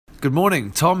Good morning,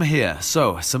 Tom here.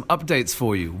 So, some updates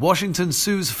for you. Washington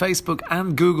sues Facebook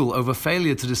and Google over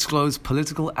failure to disclose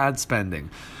political ad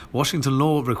spending. Washington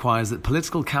law requires that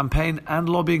political campaign and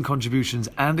lobbying contributions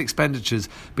and expenditures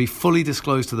be fully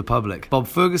disclosed to the public. Bob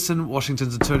Ferguson,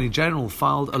 Washington's Attorney General,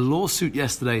 filed a lawsuit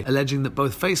yesterday alleging that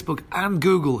both Facebook and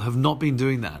Google have not been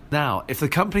doing that. Now, if the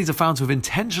companies are found to have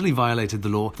intentionally violated the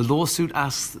lawsuit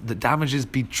asks that damages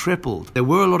be tripled. There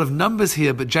were a lot of numbers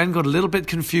here, but Jen got a little bit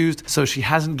confused, so she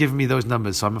hasn't given me those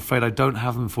numbers, so I'm afraid I don't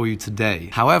have them for you today.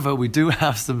 However, we do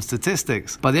have some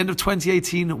statistics. By the end of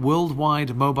 2018,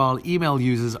 worldwide mobile email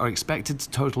users are expected to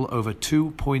total over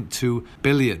 2.2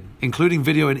 billion. Including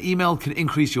video and email can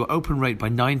increase your open rate by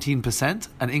 19%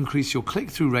 and increase your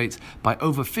click-through rate by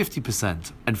over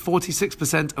 50%. And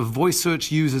 46% of voice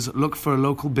search users look for a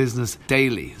local business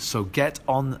daily, so get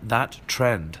on that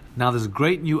trend. Now, there's a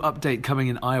great new update coming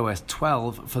in iOS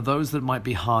 12 for those that might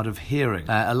be hard of hearing,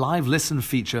 a live listen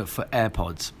feature for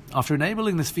AirPods. After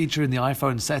enabling this feature in the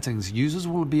iPhone settings, users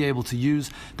will be able to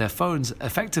use their phones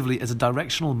effectively as a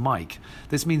directional mic.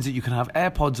 This means that you can have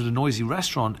AirPods at a noisy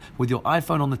restaurant with your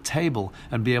iPhone on the table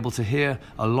and be able to hear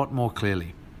a lot more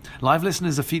clearly. Live Listen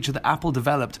is a feature that Apple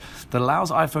developed that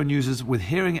allows iPhone users with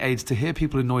hearing aids to hear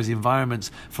people in noisy environments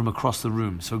from across the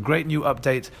room. So a great new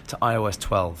update to iOS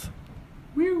 12.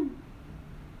 Woo.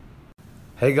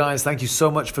 Hey guys, thank you so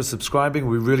much for subscribing.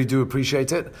 We really do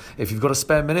appreciate it. If you've got a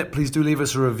spare minute, please do leave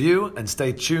us a review and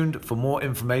stay tuned for more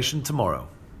information tomorrow.